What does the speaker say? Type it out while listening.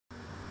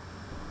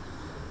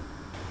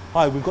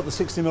Hi, we've got the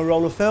 60mm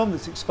roll of film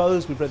that's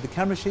exposed. We've read the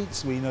camera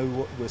sheets. We know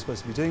what we're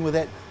supposed to be doing with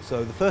it.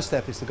 So the first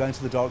step is to go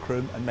into the dark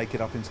room and make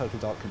it up in total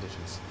dark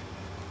conditions.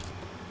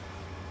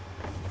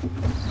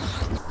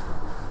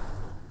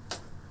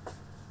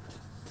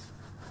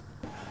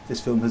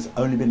 This film has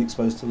only been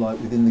exposed to light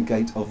within the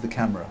gate of the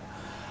camera.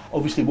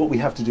 Obviously what we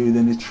have to do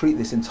then is treat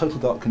this in total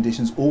dark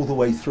conditions all the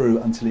way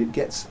through until it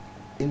gets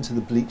into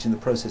the bleach in the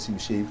processing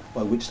machine,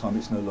 by which time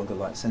it's no longer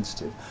light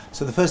sensitive.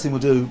 So the first thing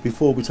we'll do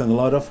before we turn the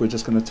light off, we're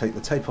just going to take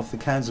the tape off the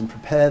cans and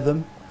prepare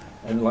them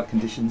in light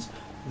conditions.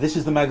 This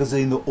is the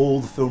magazine that all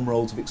the film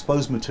rolls of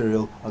exposed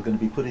material are going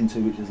to be put into,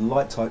 which is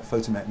light tight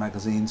Photomet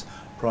magazines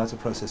prior to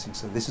processing.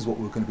 So this is what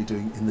we're going to be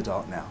doing in the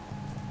dark now.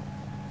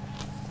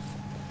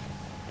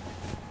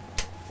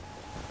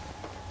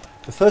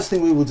 The first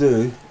thing we will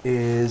do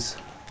is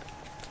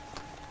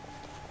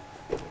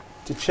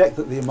to check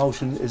that the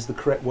emulsion is the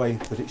correct way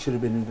that it should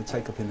have been in the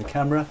take-up in the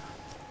camera.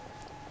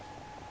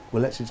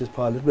 We'll actually just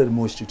apply a little bit of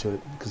moisture to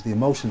it, because the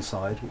emulsion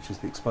side, which is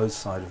the exposed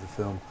side of the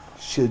film,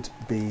 should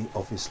be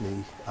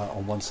obviously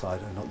on one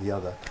side and not the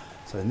other.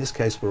 So in this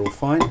case we're all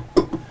fine.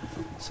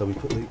 So we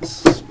put the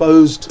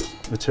exposed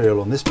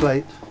material on this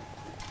plate.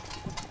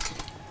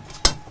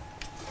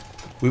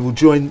 We will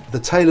join the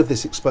tail of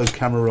this exposed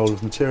camera roll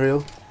of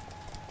material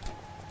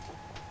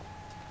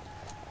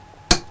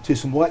to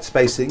some white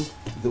spacing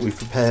that we've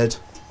prepared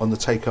on the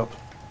take-up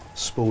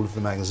spool of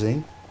the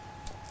magazine.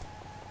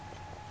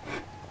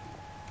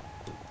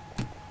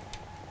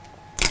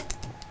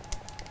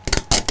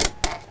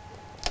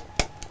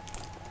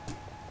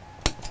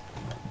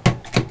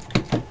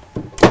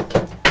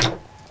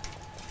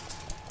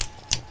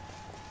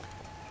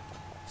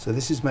 So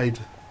this is made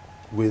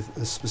with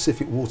a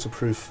specific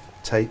waterproof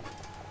tape,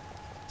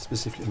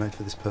 specifically made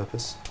for this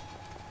purpose.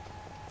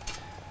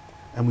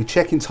 And we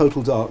check in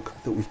total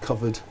dark that we've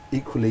covered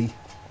equally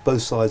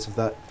both sides of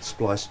that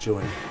splice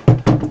join,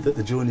 that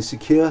the join is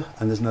secure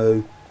and there's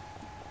no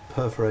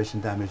perforation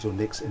damage or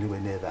nicks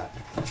anywhere near that.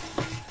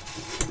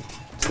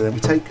 So then we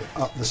take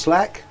up the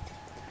slack,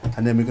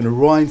 and then we're going to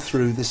wind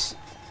through this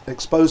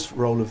exposed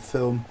roll of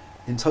film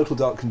in total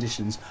dark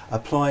conditions,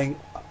 applying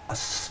a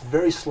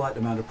very slight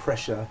amount of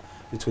pressure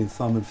between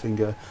thumb and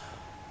finger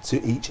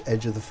to each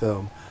edge of the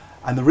film.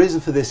 And the reason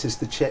for this is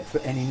to check for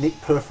any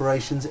nick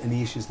perforations,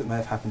 any issues that may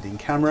have happened in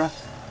camera,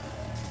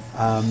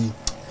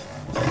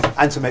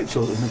 and to make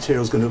sure that the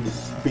material is going to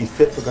be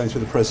fit for going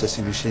through the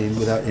processing machine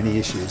without any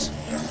issues.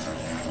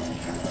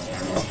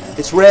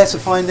 It's rare to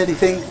find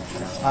anything,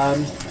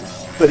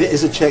 but it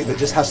is a check that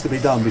just has to be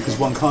done, because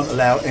one can't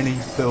allow any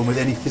film with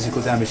any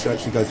physical damage to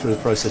actually go through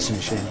the processing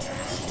machine.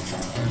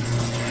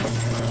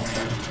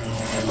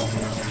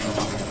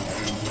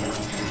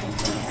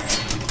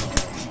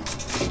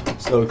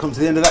 So we've come to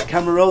the end of that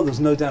camera roll. There's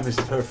no damage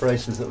to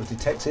perforations that were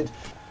detected,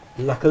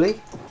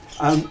 luckily.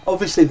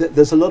 Obviously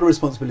there's a lot of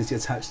responsibility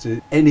attached to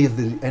any of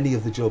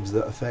the jobs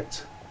that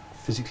affect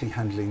physically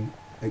handling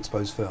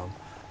exposed film.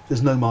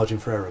 There's no margin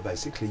for error,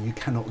 basically. You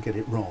cannot get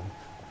it wrong.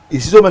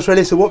 This is almost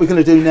ready, so what we're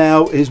going to do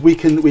now is we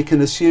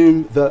can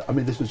assume that, I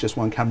mean, this was just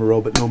one camera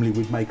roll, but normally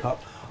we'd make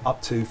up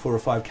to 4 or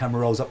 5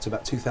 camera rolls up to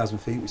about 2,000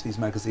 feet, which these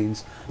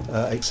magazines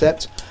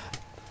accept.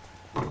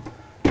 And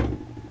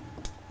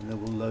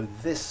then we'll load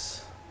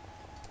this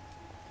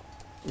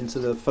into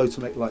the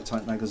Photomet light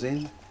tight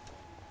magazine.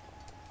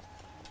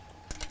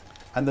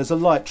 And there's a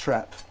light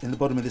trap in the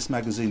bottom of this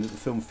magazine that the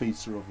film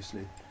feeds through,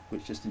 obviously,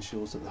 which just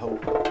ensures that the whole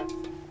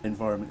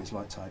environment is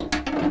light tight.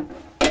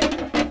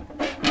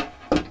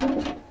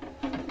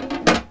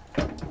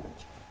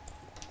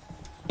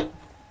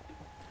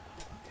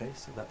 Okay,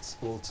 so that's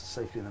all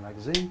safely in the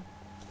magazine.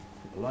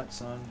 Put the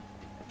lights on.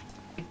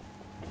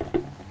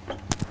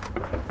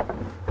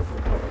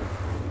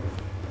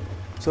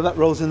 So that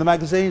rolls in the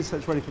magazine, so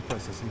it's ready for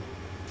processing.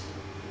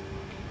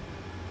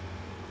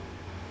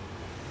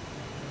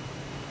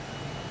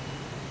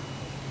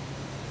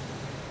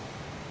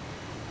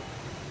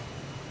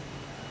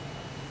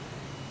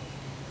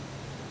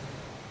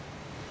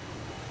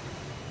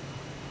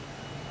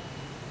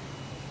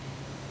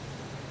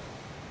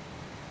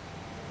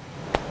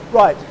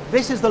 Right,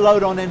 this is the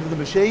load on end of the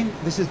machine.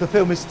 The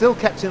film is still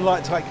kept in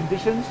light tight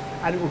conditions,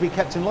 and it will be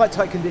kept in light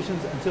tight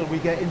conditions until we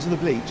get into the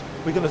bleach.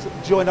 We're going to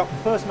join up the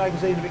first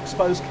magazine of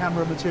exposed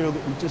camera material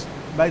that we've just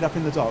made up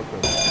in the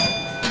darkroom.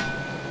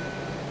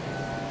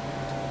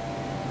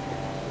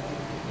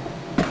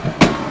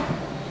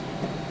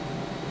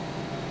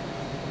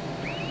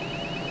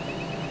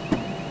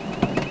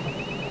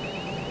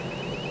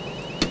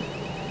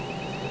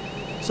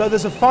 So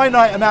there's a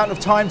finite amount of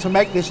time to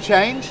make this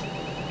change.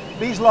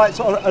 These lights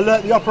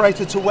alert the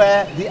operator to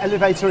where the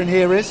elevator in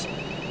here is.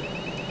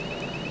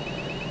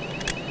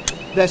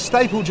 They're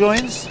staple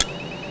joins,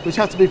 which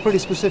have to be pretty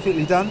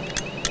specifically done.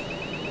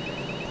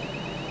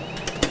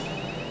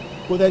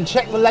 We'll then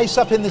check the lace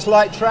up in this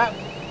light trap,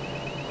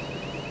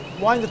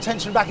 wind the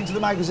tension back into the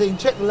magazine,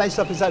 check the lace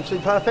up is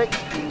absolutely perfect,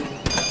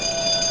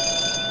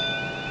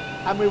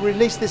 and we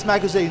release this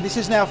magazine. This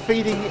is now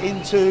feeding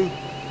into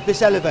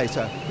this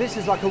elevator. This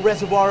is like a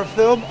reservoir of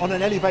film on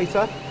an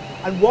elevator.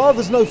 And while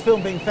there's no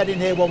film being fed in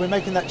here while we're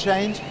making that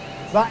change,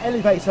 that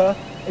elevator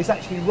is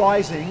actually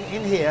rising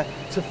in here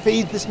to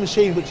feed this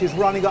machine, which is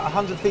running at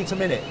 100 feet a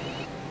minute.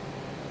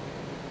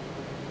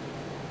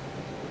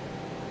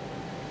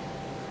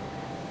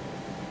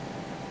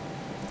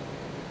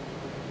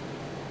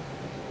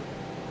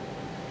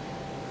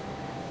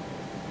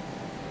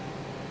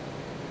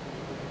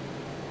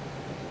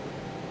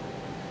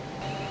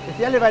 If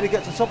the elevator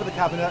gets to the top of the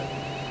cabinet,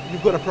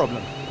 you've got a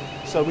problem.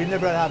 So we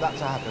never allow that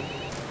to happen.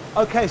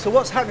 Okay, so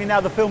what's happening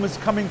now, the film is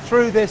coming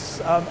through this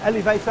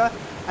elevator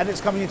and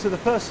it's coming into the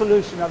first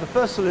solution. Now the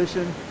first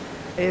solution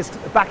is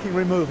backing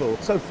removal.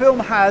 So film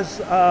has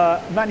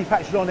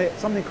manufactured on it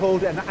something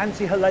called an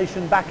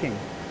anti-halation backing.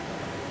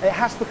 It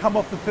has to come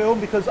off the film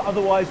because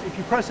otherwise if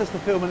you process the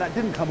film and that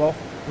didn't come off,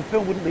 the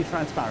film wouldn't be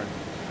transparent.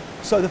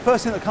 So the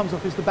first thing that comes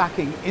off is the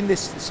backing in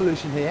this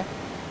solution here.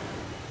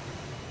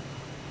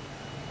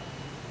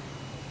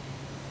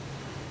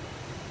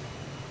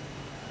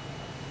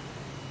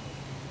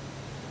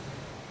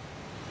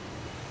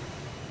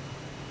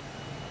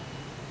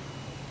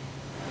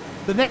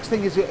 The next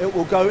thing is it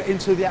will go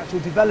into the actual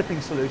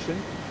developing solution,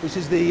 which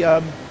is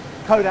the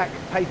Kodak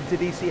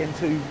patented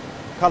ECN2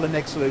 colour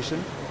neg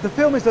solution. The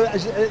film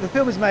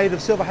is made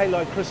of silver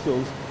halide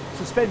crystals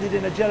suspended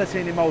in a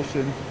gelatin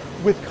emulsion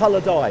with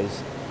colour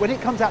dyes. When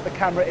it comes out the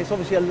camera, it's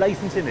obviously a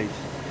latent image.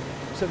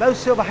 So those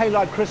silver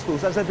halide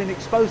crystals, as they've been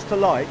exposed to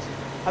light,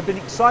 have been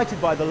excited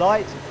by the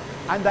light,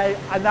 and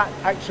that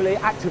actually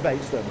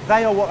activates them.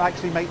 They are what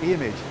actually make the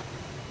image.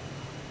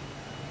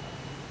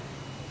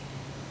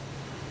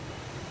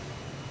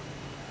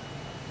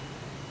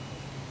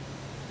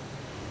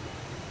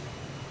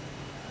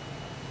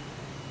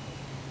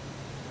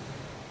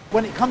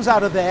 When it comes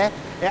out of there,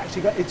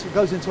 it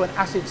goes into an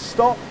acid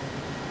stop,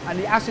 and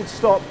the acid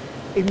stop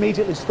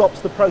immediately stops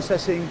the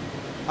processing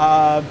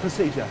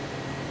procedure,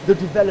 the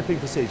developing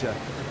procedure.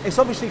 It's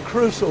obviously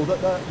crucial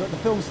that the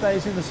film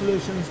stays in the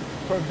solutions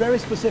for a very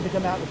specific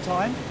amount of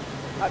time,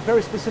 at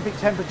very specific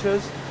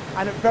temperatures,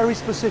 and at very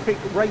specific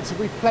rates of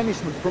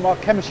replenishment from our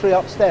chemistry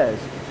upstairs.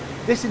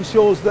 This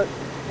ensures that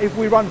if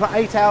we run for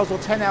 8 hours or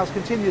 10 hours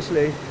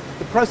continuously,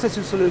 the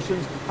processing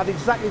solutions have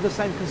exactly the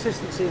same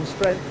consistency and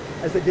strength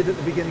as they did at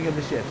the beginning of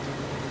the shift.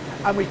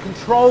 And we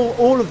control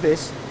all of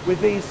this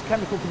with these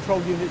chemical control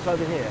units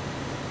over here.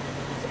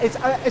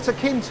 It's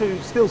akin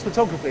to stills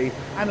photography,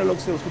 analog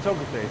stills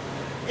photography.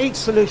 Each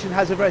solution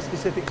has a very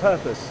specific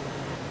purpose.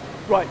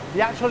 Right,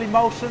 the actual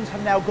emulsions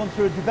have now gone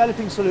through a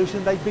developing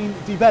solution. They've been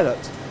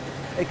developed.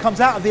 It comes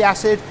out of the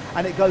acid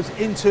and it goes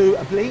into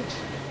a bleach.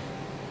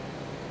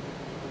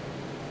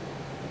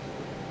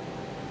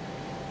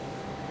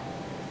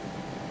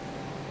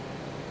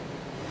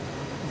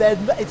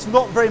 It's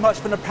not very much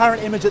of an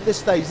apparent image at this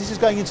stage. This is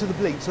going into the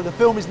bleach, so the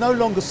film is no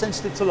longer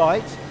sensitive to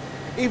light,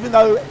 even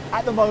though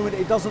at the moment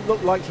it doesn't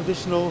look like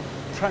traditional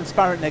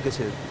transparent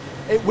negative.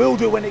 It will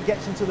do when it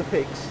gets into the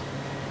fix.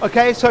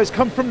 Okay, so it's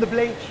come from the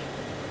bleach,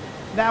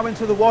 now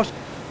into the wash,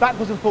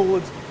 backwards and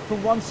forwards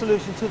from one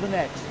solution to the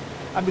next.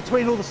 And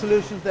between all the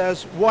solutions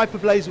there's wiper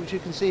blades, which you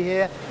can see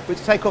here, which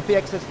take off the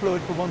excess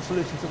fluid from one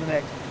solution to the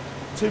next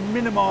to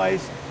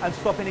minimise and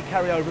stop any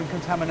carryover and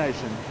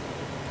contamination.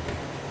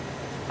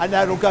 And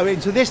that'll go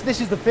into this.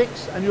 This is the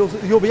fix, and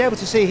you'll be able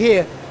to see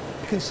here.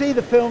 You can see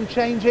the film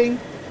changing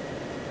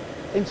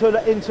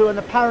into an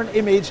apparent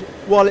image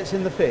while it's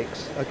in the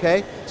fix.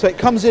 Okay, so it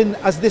comes in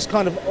as this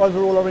kind of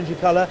overall orangey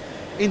colour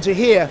into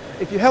here.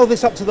 If you held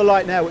this up to the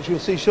light now, which you'll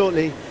see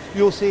shortly,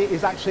 you'll see it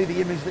is actually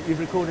the image that you've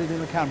recorded in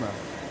the camera.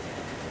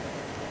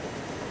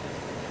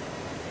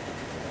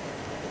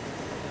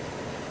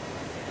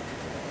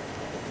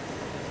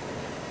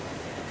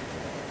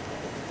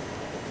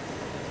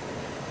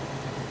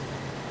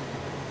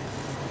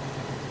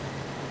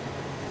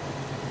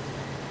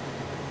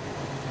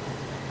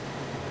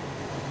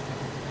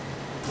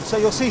 So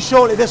you'll see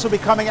shortly this will be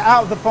coming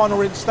out of the final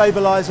rinse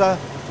stabiliser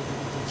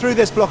through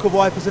this block of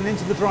wipers and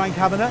into the drying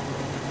cabinet.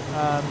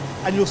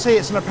 And you'll see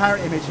it's an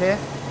apparent image here.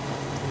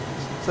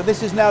 So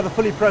this is now the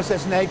fully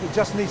processed neg, it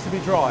just needs to be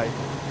dried.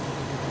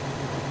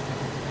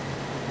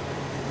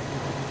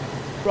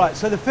 Right,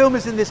 so the film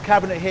is in this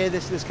cabinet here,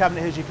 this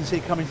cabinet here as you can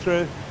see coming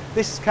through.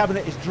 This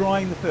cabinet is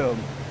drying the film.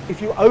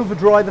 If you over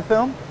dry the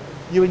film,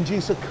 you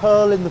induce a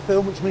curl in the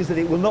film, which means that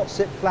it will not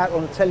sit flat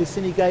on a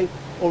telecine gate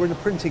or in a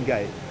printing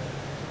gate,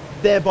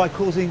 thereby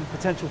causing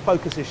potential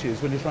focus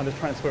issues when you're trying to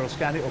transfer or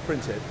scan it or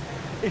print it.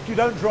 If you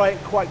don't dry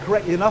it quite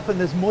correctly enough and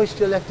there's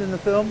moisture left in the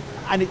film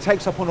and it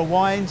takes up on a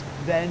wind,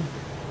 then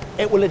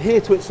it will adhere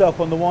to itself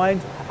on the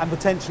wind and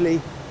potentially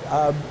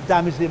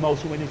damage the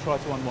emulsion when you try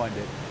to unwind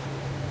it.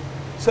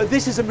 So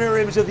this is a mirror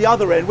image of the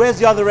other end. Where's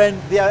the other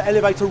end? The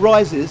elevator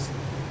rises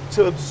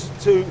to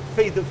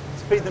feed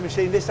the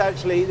machine. This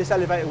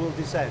elevator will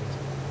descend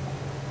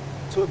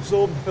to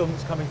absorb the film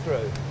that's coming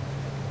through.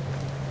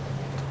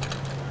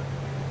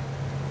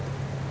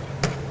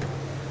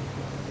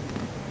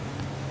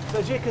 So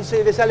as you can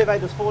see, this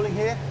elevator's falling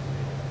here.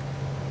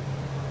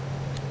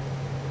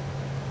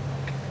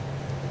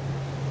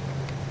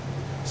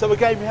 So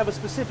again, we have a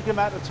specific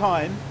amount of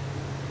time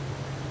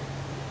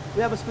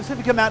We have a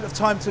specific amount of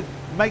time to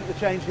make the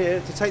change here,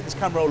 to take this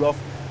cam roll off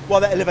while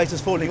that elevator's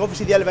falling.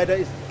 Obviously the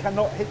elevator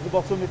cannot hit the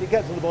bottom. If it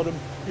gets to the bottom,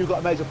 you've got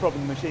a major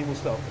problem, the machine will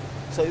stop.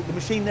 So the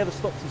machine never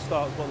stops and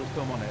starts while there's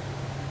film on it.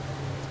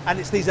 And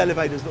it's these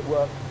elevators that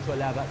work to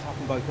allow that to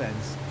happen both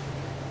ends.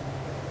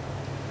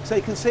 So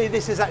you can see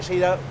this is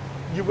actually,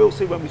 you will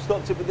see when we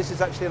stopped it, but this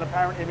is actually an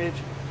apparent image.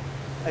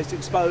 It's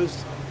exposed.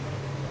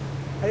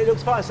 And it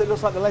looks fine, so it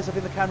looks like the laser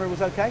in the camera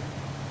was okay.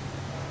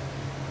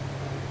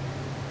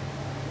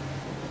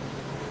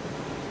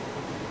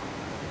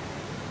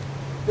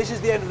 This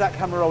is the end of that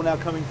camera roll now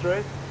coming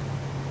through.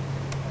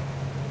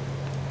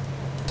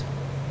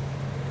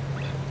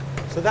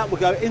 So that will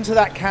go into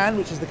that can,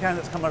 which is the can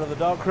that's come out of the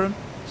darkroom.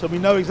 So we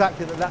know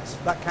exactly that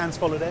that can's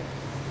followed it.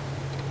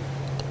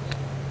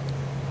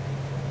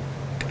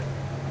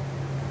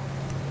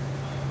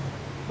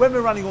 When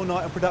we're running all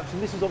night on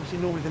production, this is obviously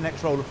normally the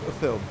next roll of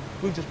film.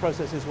 We've just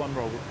processed this one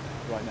roll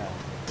right now.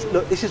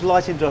 Look, this is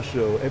light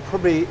industrial. It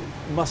probably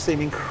must seem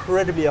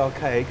incredibly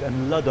archaic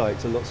and Luddite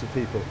to lots of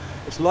people.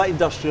 It's light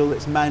industrial,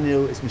 it's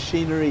manual, it's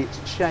machinery, it's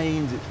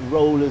chains, it's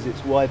rollers,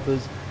 it's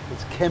wipers,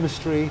 it's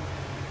chemistry.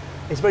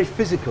 It's very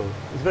physical,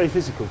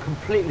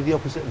 completely the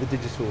opposite of the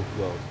digital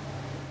world.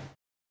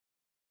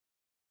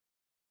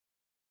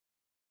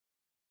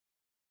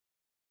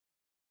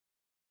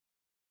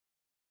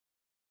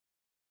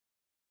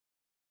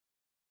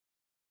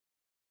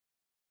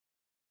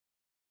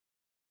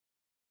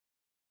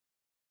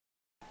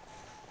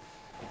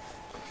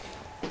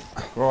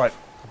 Right,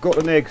 I've got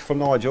the neg from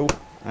Nigel,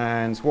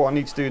 and what I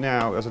need to do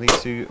now is I need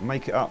to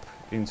make it up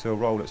into a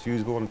roll that's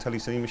usable on a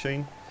telecine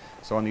machine.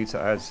 So I need to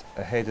add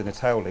a head and a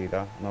tail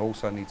leader, and I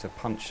also need to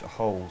punch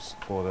holes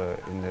for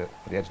the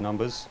edge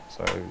numbers.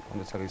 So on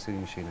the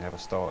telecine machine I have a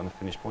start and a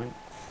finish point.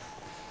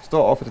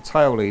 Start off with the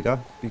tail leader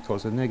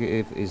because the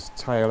negative is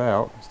tail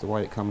out, it's the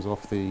way it comes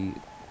off the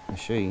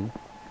machine.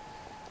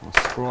 I'll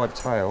scribe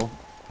tail,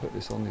 put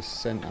this on this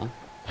centre,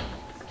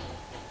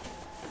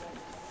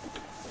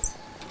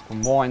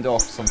 and wind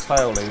off some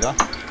tail leader.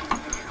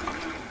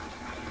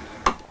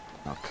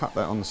 I'll cut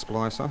that on the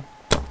splicer.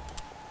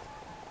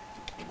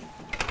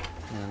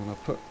 And I'll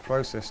put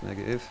process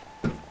negative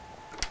on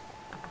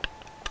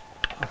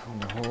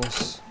the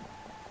horse.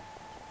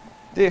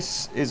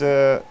 This is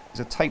a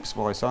tape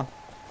splicer,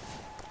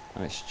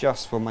 and it's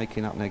just for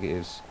making up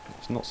negatives.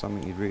 It's not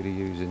something you'd really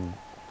use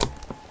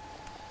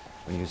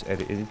when you're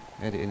editing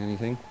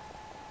anything.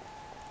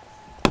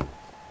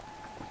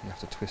 You have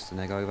to twist the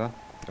neg over.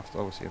 You have to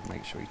obviously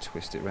make sure you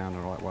twist it around the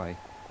right way.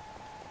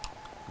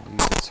 I'll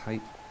use the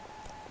tape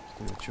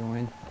to do a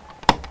join.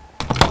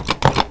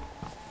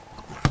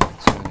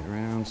 Turn it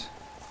around.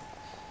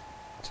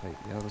 Take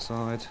the other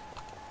side.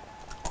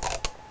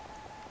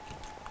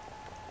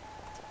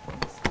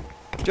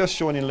 Just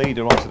joining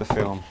leader onto the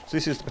film. So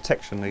this is the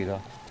protection leader.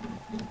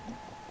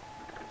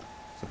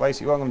 So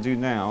basically what I'm going to do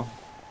now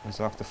is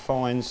I have to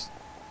find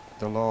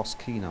the last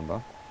key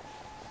number.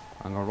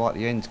 I'm going to write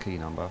the end key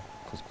number,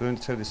 because going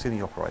to tell the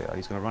cine operator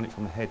he's going to run it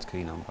from the head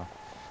key number.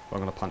 I'm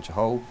going to punch a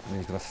hole and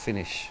he's going to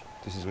finish.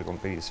 This is where going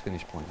to be his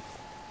finish point.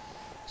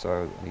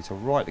 So I need to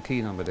write the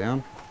key number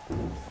down, so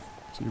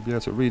you'll be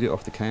able to read it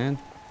off the can,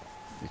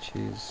 which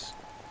is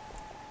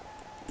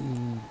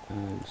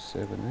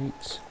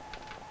E078.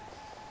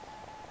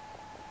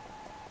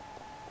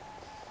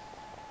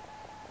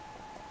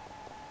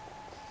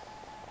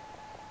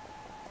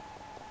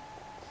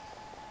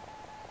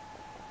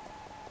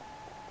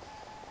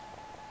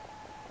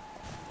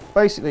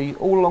 Basically,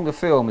 all along the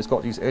film it's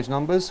got these edge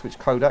numbers which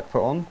Kodak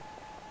put on,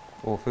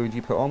 or Fuji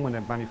put on when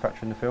they're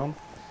manufacturing the film.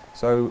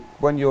 So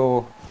when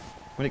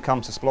it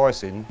comes to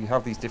splicing, you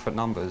have these different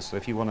numbers. So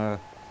if you want to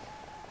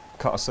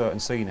cut a certain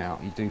scene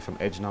out, you do from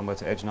edge number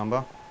to edge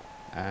number.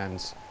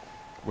 And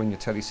when you're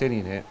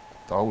telecining it,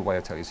 the old way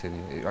of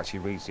telecining it actually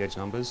reads the edge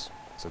numbers.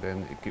 So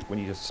then when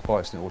you're just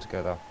splicing it all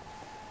together,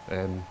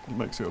 it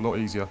makes it a lot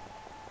easier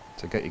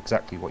to get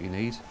exactly what you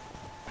need.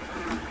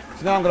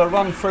 So now I'm going to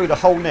run through the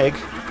whole neg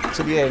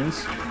to the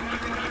ends.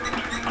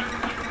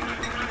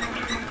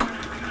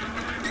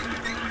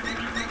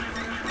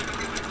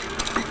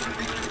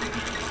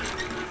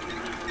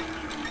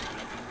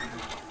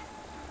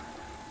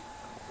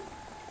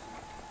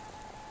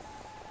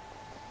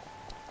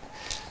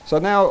 So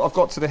now I've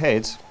got to the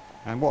head,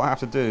 and what I have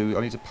to do,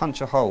 I need to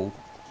punch a hole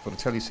for the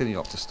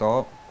telecine to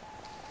start.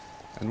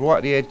 And right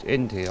at the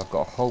end here I've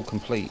got a whole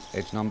complete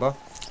edge number.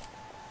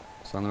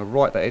 So I'm going to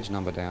write that edge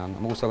number down.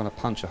 I'm also going to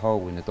punch a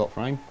hole in the dot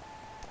frame.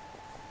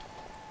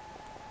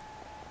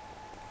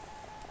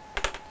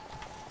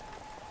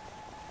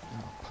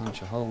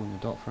 Punch a hole in the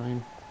dot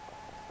frame.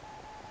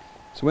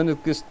 So when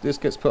this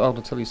gets put on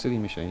the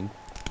telecine machine,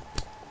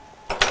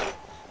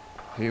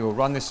 he will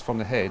run this from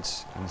the head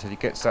until he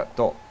gets that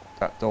dot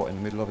in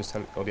the middle of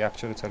the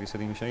aperture of the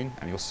telecine machine,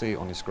 and you'll see it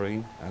on the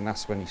screen, and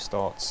that's when he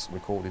starts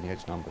recording the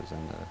edge numbers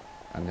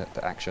and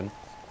the action.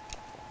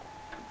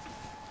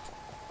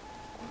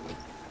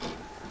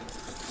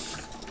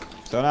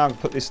 So now I'm going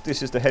to put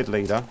this is the head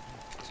leader,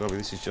 so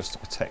this is just to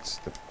protect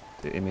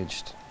the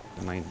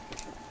main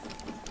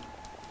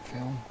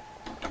film.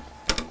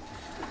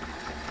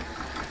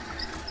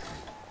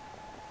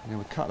 Then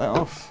we cut that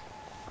off.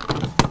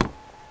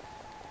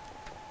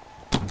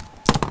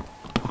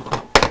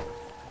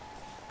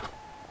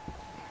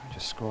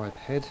 Just scribe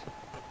head.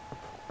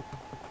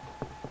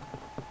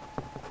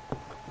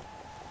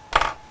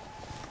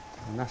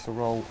 And that's a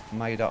roll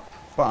made up,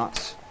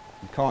 but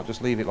you can't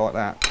just leave it like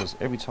that, because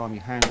every time you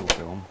handle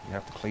film you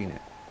have to clean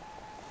it.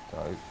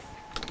 So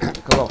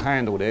because I've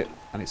handled it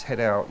and it's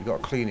head out, you've got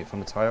to clean it from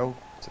the tail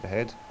to the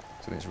head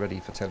so that it's ready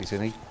for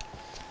telecine.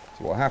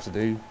 So what I have to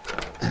do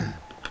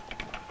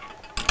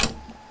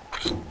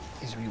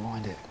is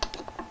rewind it.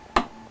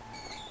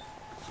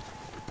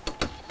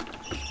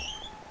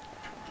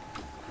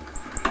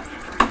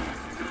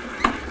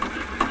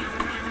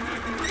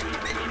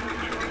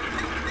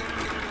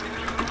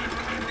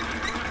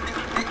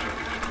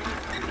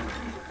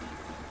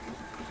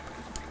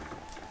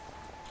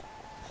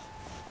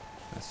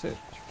 That's it,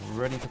 it's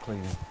ready for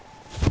cleaning.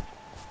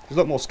 There's a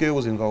lot more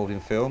skills involved in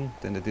film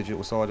than the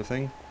digital side of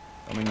thing.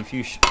 I mean, if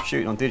you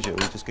shoot it on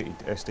digital, you just get your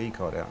SD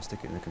card out and stick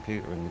it in the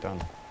computer and you're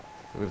done.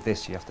 But with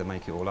this, you have to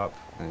make it all up,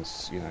 and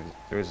it's, you know,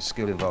 there is a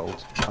skill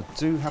involved. I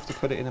do have to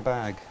put it in a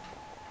bag.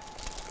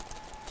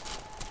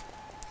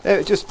 Yeah,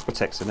 it just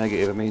protects the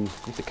negative. I mean,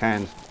 if the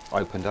can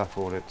opened up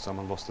or that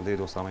someone lost the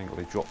lid or something, or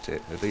they dropped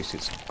it, at least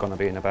it's going to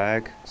be in a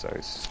bag, so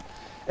it's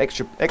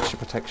extra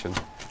protection.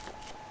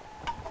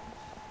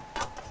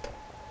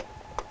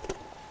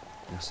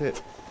 That's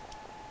it.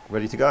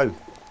 Ready to go.